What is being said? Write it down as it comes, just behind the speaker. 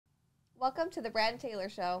Welcome to the Brad and Taylor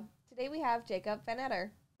Show. Today we have Jacob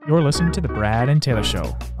Vanator. You're listening to The Brad and Taylor Show,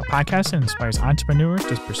 a podcast that inspires entrepreneurs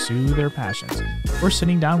to pursue their passions. We're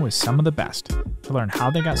sitting down with some of the best to learn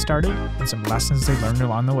how they got started and some lessons they learned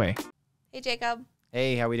along the way. Hey, Jacob.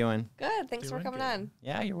 Hey, how we doing? Good. Thanks for coming on.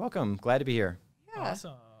 Yeah, you're welcome. Glad to be here. Yeah.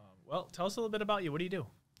 Awesome. Well, tell us a little bit about you. What do you do?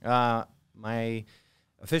 My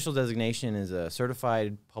official designation is a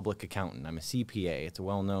certified public accountant. I'm a CPA. It's a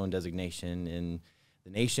well-known designation in the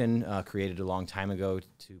nation, created a long time ago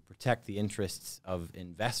to protect the interests of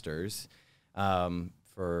investors from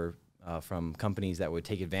companies that would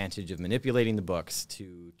take advantage of manipulating the books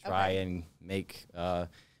to try and make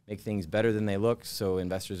things better than they look, so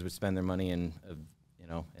investors would spend their money and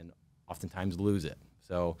and oftentimes lose it.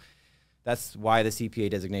 So that's why the CPA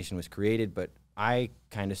designation was created. But I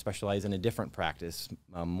kind of specialize in a different practice,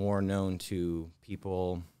 more known to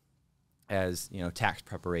people as tax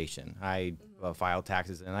preparation. I file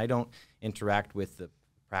taxes, and I don't interact with the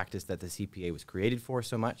practice that the CPA was created for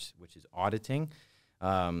so much, which is auditing.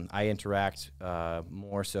 I interact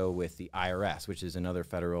more so with the IRS, which is another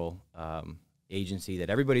federal agency that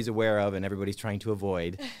everybody's aware of and everybody's trying to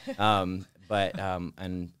avoid. I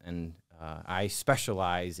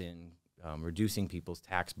specialize in reducing people's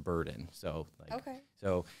tax burden. So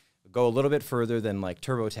go a little bit further than like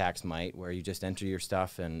TurboTax might, where you just enter your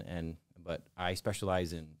stuff but I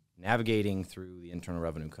specialize in navigating through the Internal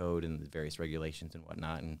Revenue Code and the various regulations and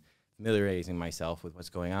whatnot, and familiarizing myself with what's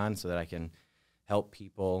going on so that I can help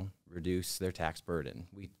people reduce their tax burden.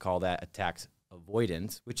 We call that a tax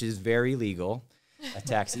avoidance, which is very legal, a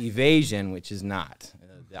tax evasion, which is not.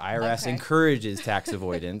 The IRS encourages tax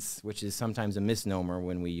avoidance, which is sometimes a misnomer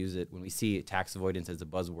when we use it, when we see tax avoidance as a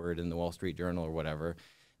buzzword in the Wall Street Journal or whatever.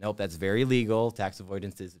 Nope, that's very legal. Tax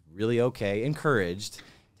avoidance is really okay, encouraged.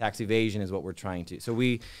 Tax evasion is what we're trying to. So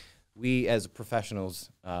we as professionals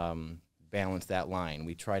balance that line.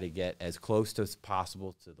 We try to get as close as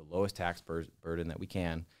possible to the lowest tax burden that we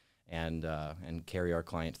can, and carry our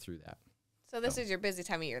clients through that. So this is your busy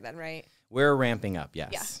time of year then, right? We're ramping up,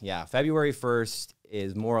 yes. Yeah. February 1st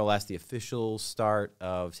is more or less the official start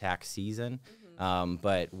of tax season,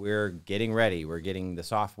 but we're getting ready. We're getting the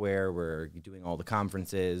software. We're doing all the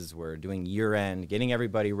conferences. We're doing year-end, getting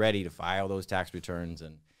everybody ready to file those tax returns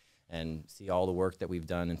and see all the work that we've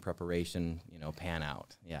done in preparation, pan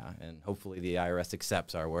out. Yeah, and hopefully the IRS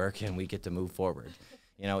accepts our work and we get to move forward.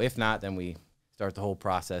 If not, then we start the whole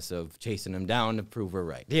process of chasing them down to prove we're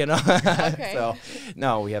right. Okay. So,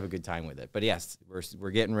 no, we have a good time with it. But yes,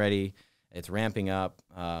 we're getting ready. It's ramping up.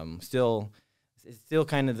 It's still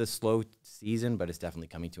kind of the slow season, but it's definitely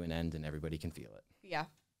coming to an end, and everybody can feel it. Yeah.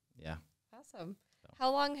 Yeah. Awesome. So.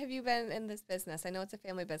 How long have you been in this business? I know it's a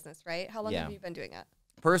family business, right? How long have you been doing it?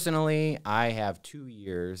 Personally, I have 2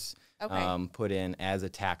 years put in as a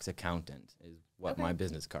tax accountant, is what my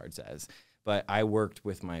business card says. But I worked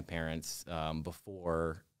with my parents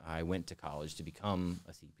before I went to college to become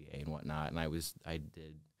a CPA and whatnot, and I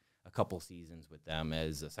did a couple seasons with them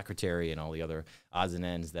as a secretary and all the other odds and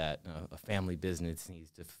ends that a family business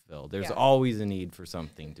needs to fulfill. There's always a need for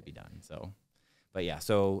something to be done. So, but yeah,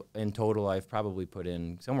 so in total, I've probably put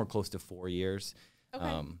in somewhere close to 4 years,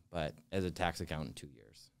 but as a tax accountant, 2 years.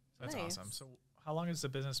 That's awesome. So how long has the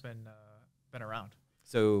business been around?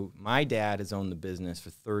 So my dad has owned the business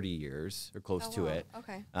for 30 years or close to it.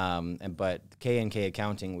 Okay. But K&K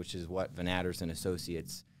Accounting, which is what Vanator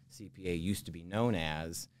Associates CPA used to be known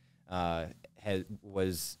as,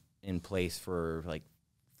 was in place for like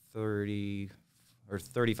 30 or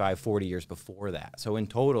 35, 40 years before that. So in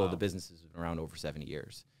total, the business has been around over 70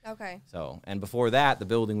 years. Okay. So, and before that, the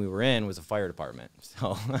building we were in was a fire department.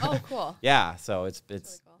 So. Oh, cool. Yeah. So it's really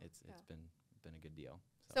cool. It's been a good deal.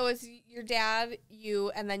 So it's your dad, you,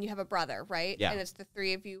 and then you have a brother, right? Yeah. And it's the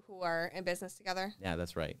three of you who are in business together? Yeah,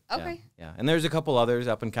 that's right. Okay. Yeah. And there's a couple others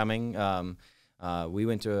up and coming. We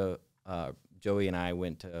went to, Joey and I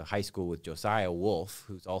went to high school with Josiah Wolf,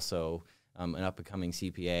 who's also an up-and-coming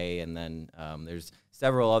CPA. And then there's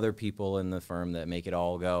several other people in the firm that make it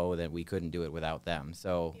all go that we couldn't do it without them.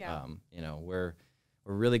 So, we're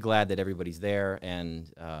really glad that everybody's there. And,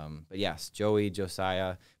 but yes, Joey,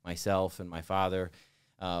 Josiah, myself, and my father.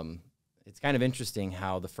 It's kind of interesting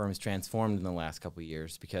how the firm's transformed in the last couple of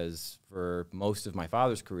years, because for most of my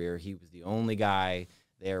father's career, he was the only guy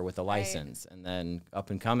there with a license. And then up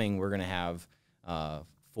and coming, we're going to have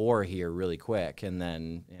 4 here really quick. And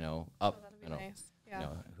then, Nice. Yeah.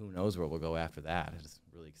 Who knows where we'll go after that. It's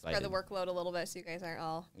really exciting. Spread the workload a little bit so you guys aren't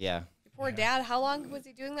all. Yeah. Your poor dad, how long was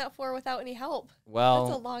he doing that for without any help? Well,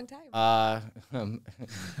 that's a long time.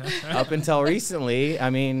 Up until recently, I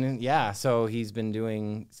mean, yeah. So he's been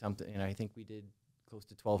doing something, I think we did close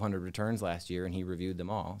to 1,200 returns last year, and he reviewed them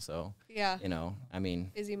all. So, yeah, you know, I mean,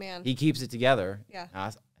 busy man. He keeps it together.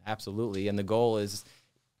 Yeah, absolutely. And the goal is,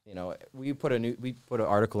 you know, we put an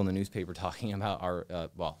article in the newspaper talking about our,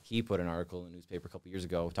 he put an article in the newspaper a couple years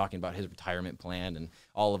ago talking about his retirement plan, and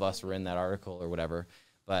all of us were in that article or whatever.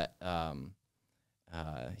 But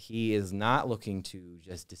he is not looking to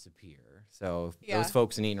just disappear. So those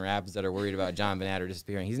folks in Eaton Rapids that are worried about John Vanator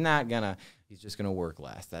disappearing, he's just gonna work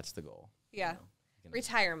less. That's the goal. Yeah.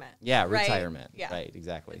 Retirement. Yeah, right? Retirement. Yeah. Right,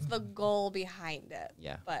 exactly. It's the goal behind it.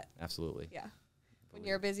 Yeah. But absolutely. Yeah. When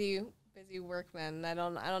you're a busy workman, I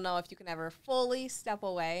don't know if you can ever fully step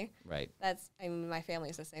away. Right. My family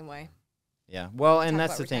is the same way. Yeah. Well, and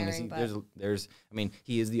that's the thing is there's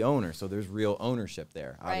he is the owner, so there's real ownership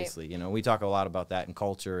there, obviously. Right. You know, we talk a lot about that in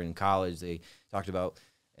culture in college. They talked about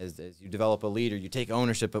as you develop a leader, you take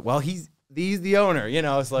ownership, but he's the owner, you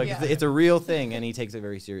know, it's like it's a real thing, and he takes it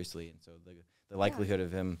very seriously. And so the likelihood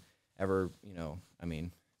of him ever, you know, I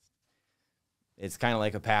mean, it's kind of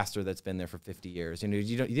like a pastor that's been there for 50 years. You know,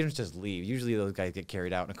 you don't just leave. Usually those guys get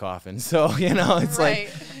carried out in a coffin. So, you know, it's like,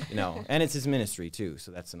 you know, and it's his ministry too.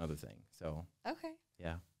 So that's another thing. So, okay.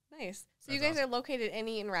 Yeah. Nice. So you guys are located in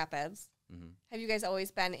Eaton Rapids. Mm-hmm. Have you guys always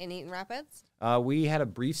been in Eaton Rapids? We had a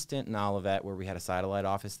brief stint in Olivet where we had a satellite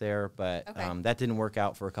office there, but that didn't work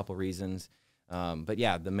out for a couple reasons. But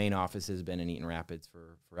yeah, the main office has been in Eaton Rapids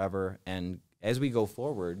for forever. And as we go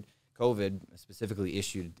forward, COVID specifically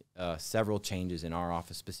issued several changes in our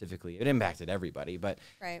office specifically. It impacted everybody, but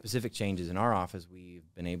specific changes in our office, we've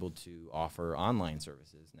been able to offer online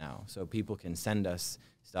services now. So people can send us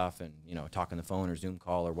stuff and, you know, talk on the phone or Zoom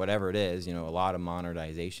call or whatever it is. You know, a lot of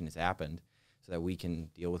monetization has happened so that we can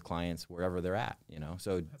deal with clients wherever they're at, you know.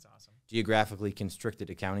 So that's awesome. Geographically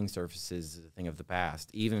constricted accounting services is a thing of the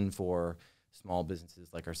past, even for small businesses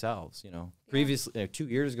like ourselves, you know. Yeah. Previously, 2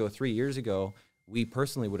 years ago, 3 years ago, we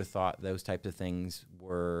personally would have thought those types of things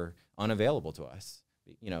were unavailable to us.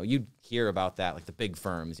 You know, you'd hear about that, like the big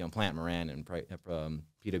firms, you know, Plant Moran and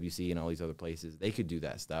PwC and all these other places. They could do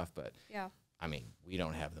that stuff, but I mean, we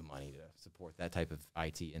don't have the money to support that type of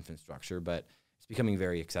IT infrastructure, but it's becoming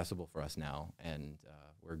very accessible for us now, and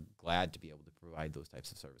we're glad to be able to provide those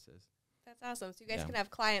types of services. That's awesome. So you guys can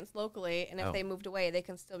have clients locally, and if they moved away, they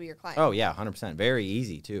can still be your client. Oh, yeah, 100%. Very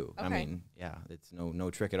easy, too. Okay. I mean, yeah, it's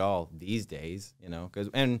no trick at all these days, you know,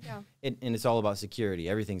 and it's all about security.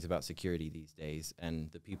 Everything's about security these days,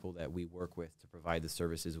 and the people that we work with to provide the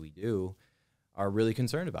services we do are really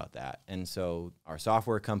concerned about that. And so our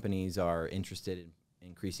software companies are interested in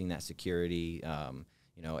increasing that security,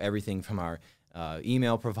 you know, everything from our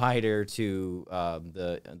email provider to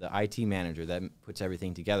the IT manager that puts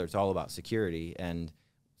everything together. It's all about security. And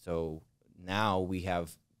so now we have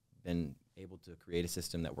been able to create a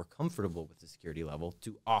system that we're comfortable with the security level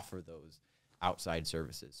to offer those outside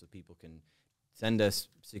services. So people can send us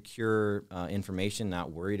secure information, not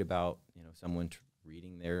worried about, you know, someone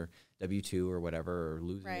reading their W-2 or whatever, or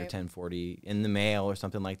losing their 1040 in the mail or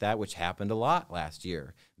something like that, which happened a lot last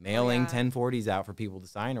year. Mailing 1040s out for people to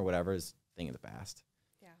sign or whatever is thing of the past.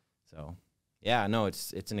 Yeah. So, yeah, no,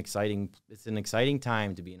 it's an exciting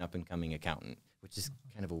time to be an up and coming accountant, which is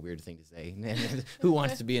kind of a weird thing to say. Who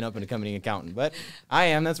wants to be an up and coming accountant? But I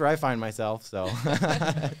am. That's where I find myself. So,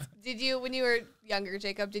 did you, when you were younger,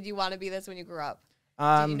 Jacob, did you want to be this when you grew up?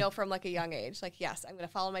 Did you know from like a young age, like, yes, I'm going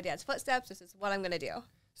to follow my dad's footsteps. This is what I'm going to do.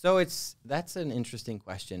 So that's an interesting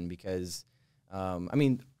question because, I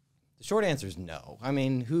mean, the short answer is no. I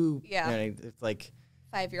mean, you know, it's like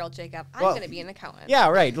 5-year-old Jacob, I'm going to be an accountant. Yeah,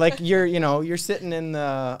 right. Like you're sitting in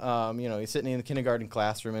the, you're sitting in the kindergarten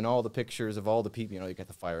classroom and all the pictures of all the people, you know, you got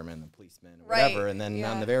the firemen, the policemen, whatever. And then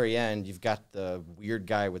on the very end, you've got the weird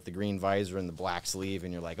guy with the green visor and the black sleeve.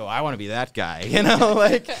 And you're like, oh, I want to be that guy. You know,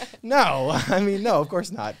 like, no, I mean, no, of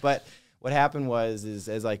course not. But what happened is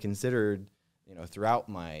as I considered, you know, throughout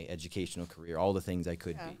my educational career, all the things I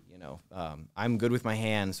could be, you know, I'm good with my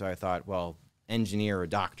hands. So I thought, well, engineer or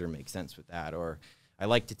doctor makes sense with that. Or I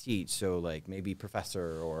like to teach, so like maybe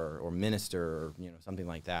professor or minister or, you know, something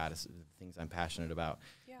like that is the things I'm passionate about.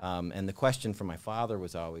 Yeah. And the question from my father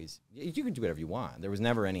was always, you can do whatever you want. There was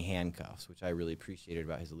never any handcuffs, which I really appreciated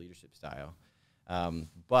about his leadership style.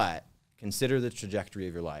 But consider the trajectory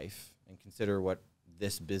of your life and consider what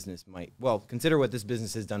this business consider what this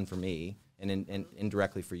business has done for me and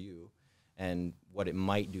indirectly for you and what it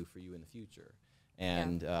might do for you in the future.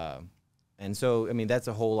 And so, I mean, that's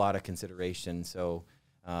a whole lot of consideration. So,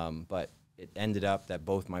 but it ended up that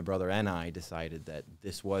both my brother and I decided that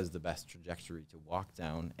this was the best trajectory to walk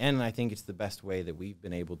down. And I think it's the best way that we've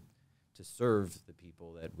been able to serve the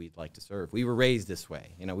people that we'd like to serve. We were raised this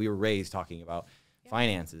way. You know, we were raised talking about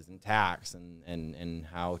finances and tax and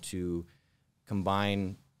how to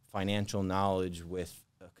combine financial knowledge with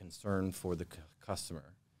a concern for the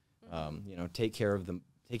customer. You know, take care of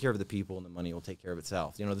the people, and the money will take care of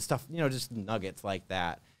itself. You know, the stuff, you know, just nuggets like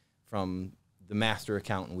that from the master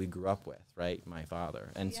accountant we grew up with, right? My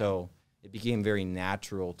father. And so it became very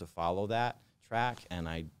natural to follow that track. And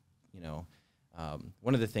I, you know,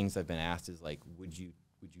 one of the things I've been asked is like, would you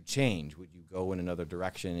change? Would you go in another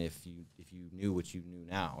direction if you knew what you knew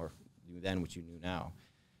now, or knew then what you knew now?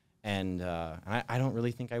 And I don't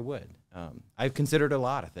really think I would. I've considered a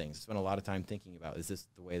lot of things, spent a lot of time thinking about, is this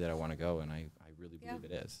the way that I want to go? And I really believe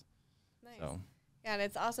it is. Nice. So. Yeah, and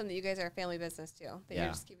it's awesome that you guys are a family business too. That you're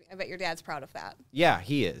just keeping, I bet your dad's proud of that. Yeah,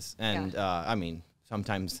 he is. And I mean,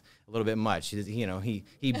 sometimes a little bit much.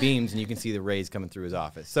 He beams and you can see the rays coming through his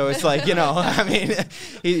office. So it's like, you know, I mean,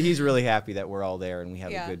 he's really happy that we're all there and we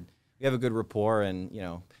have a good rapport, and, you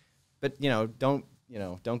know, but, you know, don't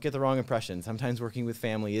get the wrong impression. Sometimes working with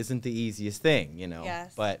family isn't the easiest thing, you know,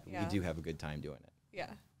 but we do have a good time doing it.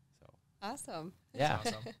 Yeah. So awesome. Yeah.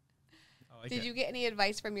 That's awesome. I like Did you get any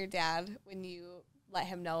advice from your dad when you let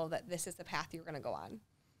him know that this is the path you were going to go on?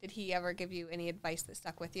 Did he ever give you any advice that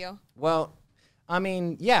stuck with you? Well, I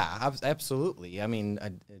mean, yeah, absolutely. I mean,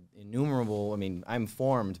 innumerable. I mean, I'm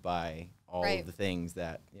formed by all of the things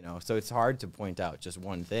that, you know, so it's hard to point out just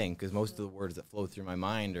one thing, because most of the words that flow through my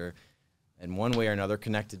mind are in one way or another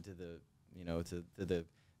connected to the, you know, to the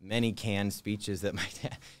many canned speeches that my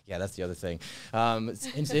dad, that's the other thing.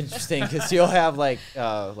 It's interesting because you'll have like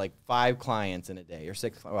 5 clients in a day, or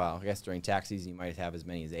 6. Well, I guess during tax season you might have as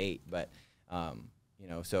many as 8, but you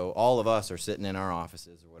know, so all of us are sitting in our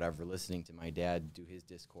offices or whatever, listening to my dad do his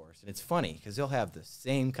discourse. And it's funny because he'll have the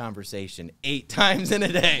same conversation 8 times in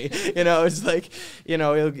a day. You know, it's like, you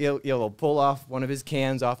know, he'll pull off one of his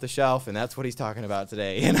cans off the shelf, and that's what he's talking about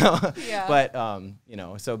today, you know. Yeah. But, you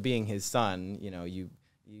know, so being his son, you know, you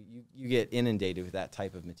get inundated with that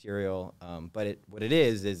type of material. But what it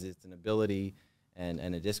is it's an ability and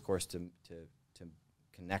a discourse to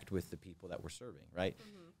connect with the people that we're serving, right?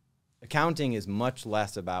 Mm-hmm. Accounting is much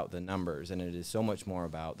less about the numbers, and it is so much more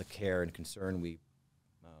about the care and concern we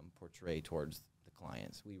portray towards the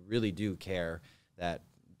clients. We really do care that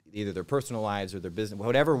either their personal lives or their business,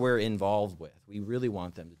 whatever we're involved with, we really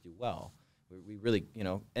want them to do well. We really, you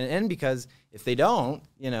know, and because if they don't,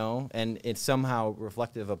 you know, and it's somehow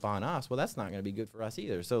reflective upon us, well, that's not going to be good for us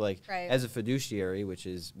either. So, like, as a fiduciary, which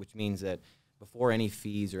means that before any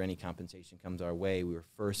fees or any compensation comes our way, we were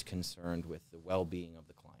first concerned with the well-being of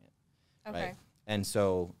the client. Okay. Right? And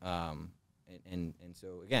so, and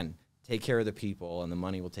so again, take care of the people, and the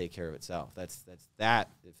money will take care of itself. That's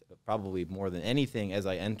probably more than anything. As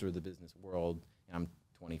I enter the business world, and I'm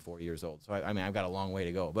 24 years old, so I mean, I've got a long way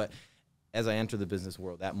to go. But as I enter the business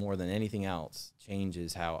world, that more than anything else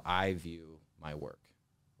changes how I view my work,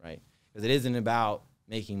 right? Because it isn't about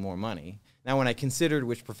making more money. Now, when I considered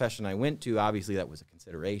which profession I went to, obviously that was a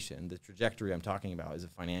consideration. The trajectory I'm talking about is a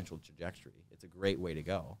financial trajectory. It's a great way to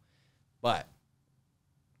go. But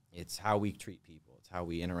it's how we treat people. It's how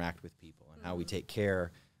we interact with people, and how we take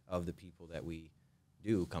care of the people that we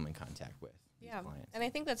do come in contact with. Yeah, and I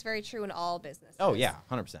think that's very true in all businesses. Oh, yeah,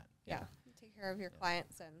 100%. Yeah, take care of your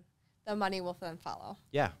clients, and the money will then follow.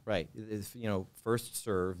 Yeah, right. It's, you know, first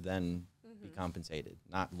serve, then be compensated.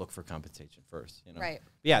 Not look for compensation first. You know. Right.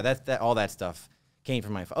 But yeah, that all that stuff came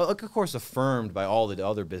from of course, affirmed by all the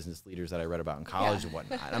other business leaders that I read about in college and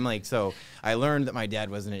whatnot. I'm like, so I learned that my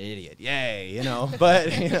dad wasn't an idiot. Yay, you know.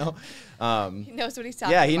 But, you know. He knows what he's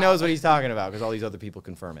talking about. Yeah, he knows what he's talking about because all these other people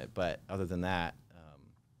confirm it. But other than that,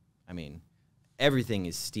 I mean, everything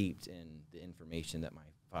is steeped in the information that my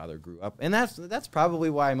father grew up. And that's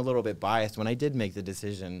probably why I'm a little bit biased when I did make the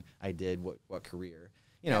decision I did, what career.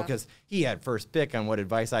 You know, because he had first pick on what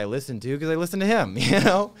advice I listened to because I listened to him, you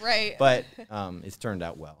know? Right. But it's turned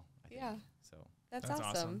out well. I think. So That's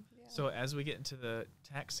awesome. Yeah. So as we get into the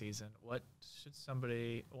tax season, what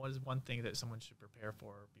is one thing that someone should prepare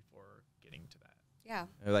for before getting to that? Yeah.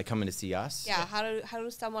 Or like coming to see us? Yeah. How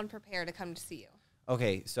does someone prepare to come to see you?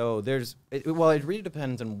 Okay, so it really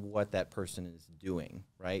depends on what that person is doing,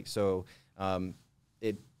 right? So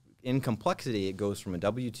in complexity, it goes from a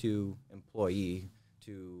W-2 employee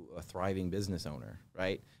to a thriving business owner,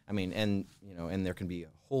 right? I mean, and there can be a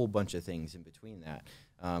whole bunch of things in between that.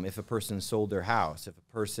 If a person sold their house, if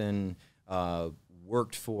a person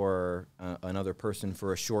worked for another person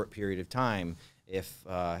for a short period of time, if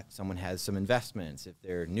someone has some investments, if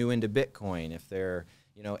they're new into Bitcoin, if they're,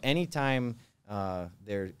 you know, anytime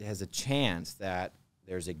there has a chance that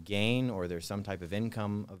there's a gain or there's some type of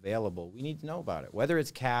income available, we need to know about it, whether it's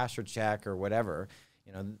cash or check or whatever.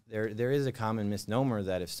 you know, there is a common misnomer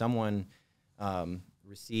that if someone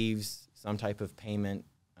receives some type of payment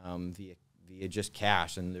via just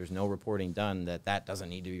cash and there's no reporting done, that doesn't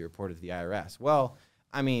need to be reported to the IRS. Well,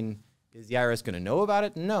 I mean, is the IRS going to know about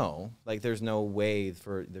it? No. Like, there's no underlying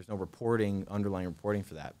reporting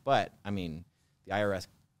for that. But, I mean, the IRS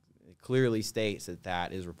clearly states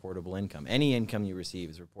that is reportable income. Any income you receive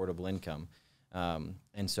is reportable income.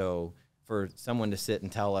 And so for someone to sit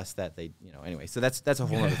and tell us that they, you know, anyway, so that's a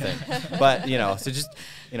whole other thing. But, you know, so just,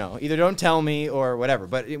 you know, either don't tell me or whatever.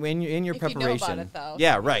 But in your preparation, you know about it, though,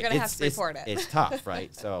 yeah, right. You're gonna have to report it. It's tough,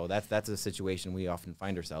 right? So that's a situation we often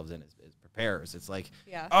find ourselves in as preparers. It's like,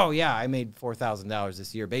 yeah. Oh yeah, I made $4,000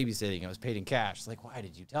 this year babysitting. I was paid in cash. It's like, why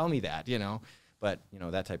did you tell me that? You know, but you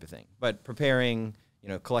know, that type of thing. But preparing, you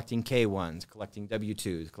know, collecting K-1s, collecting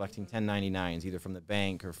W-2s, collecting 1099s, either from the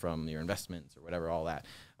bank or from your investments or whatever, all that.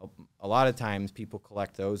 A lot of times people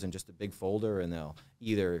collect those in just a big folder, and they'll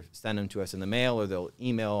either send them to us in the mail or they'll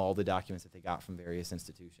email all the documents that they got from various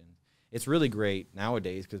institutions. It's really great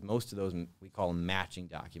nowadays because most of those, we call them matching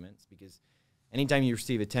documents, because anytime you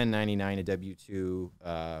receive a 1099, a W-2,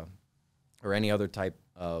 or any other type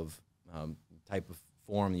of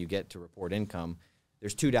form you get to report income,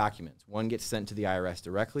 there's two documents. One gets sent to the IRS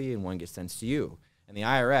directly, and one gets sent to you. And the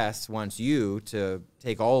IRS wants you to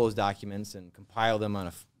take all those documents and compile them on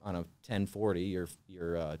a 1040, your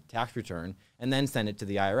tax return, and then send it to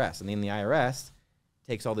the IRS. And then the IRS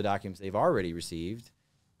takes all the documents they've already received,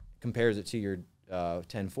 compares it to your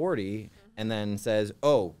 1040, and then says,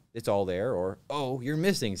 oh, it's all there, or, oh, you're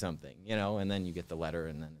missing something, you know, and then you get the letter,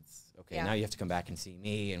 and then it's, okay, now you have to come back and see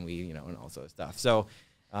me, and we, you know, and all sorts of stuff. So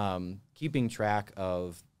keeping track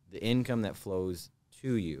of the income that flows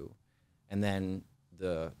to you, and then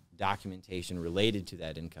the documentation related to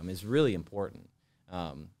that income is really important.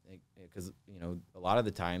 Because, you know, a lot of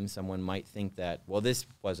the time someone might think that, well, this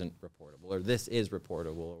wasn't reportable, or this is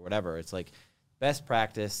reportable, or whatever. It's like, best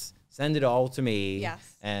practice, send it all to me,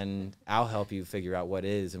 and I'll help you figure out what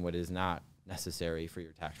is and what is not necessary for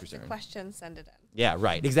your tax return. The question, send it in. Yeah,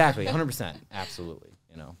 right, exactly, 100%, absolutely.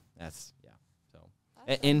 You know, that's, yeah. So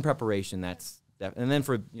awesome. In preparation, and then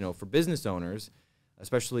for, you know, for business owners,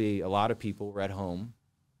 especially a lot of people were at home,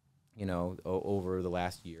 you know, over the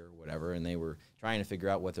last year or whatever, and they were trying to figure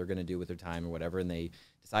out what they're going to do with their time or whatever, and they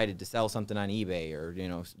decided to sell something on eBay, or, you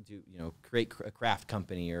know, create a craft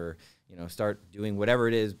company, or, you know, start doing whatever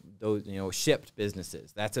it is, those, you know, shipped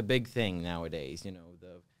businesses. That's a big thing nowadays, you know,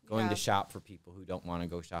 going to shop for people who don't want to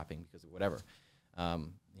go shopping because of whatever.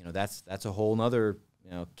 You know, that's a whole nother, you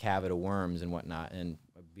know, cabinet of worms and whatnot, and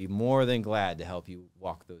I'd be more than glad to help you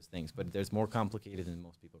walk those things, but there's more complicated than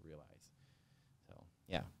most people realize. So,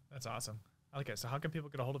 yeah. That's awesome. I like it. So how can people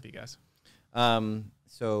get a hold of you guys?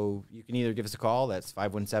 So you can either give us a call, that's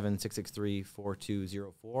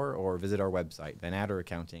 517-663-4204, or visit our website,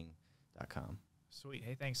 vanatoraccounting.com. Sweet.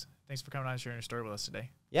 Hey, thanks. Thanks for coming on and sharing your story with us today.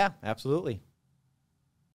 Yeah, absolutely.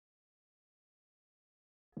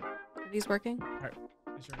 Are these working? All right.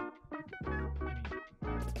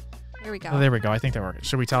 Here we go. Oh, there we go. I think they're working.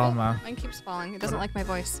 Should we tell them? Mine keeps falling. It doesn't like my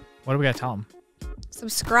voice. What do we got to tell them?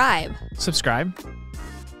 Subscribe. Subscribe?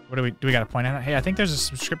 What do we got to point at? Hey, I think there's a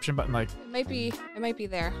subscription button. Like, it might be there. It might be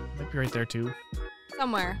right there too.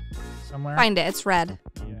 Somewhere. Find it. It's red.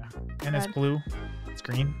 Yeah. And it's blue. It's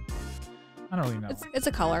green. I don't really know. It's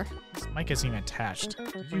a color. This mic isn't even attached.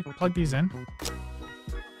 Did you plug these in?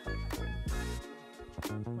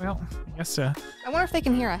 Well, I guess. I wonder if they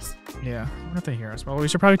can hear us. Yeah, I wonder if they hear us. Well, we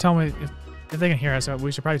should probably tell them if they can hear us.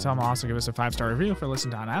 We should probably tell them also give us a 5-star review if they're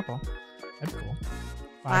listening on Apple. That'd be cool.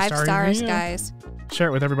 5 stars, review. Guys. Share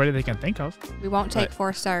it with everybody they can think of. We won't take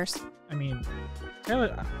 4 stars. I mean,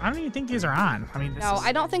 Taylor, I don't even think these are on. I mean,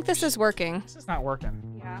 I don't think this is working. This is not working.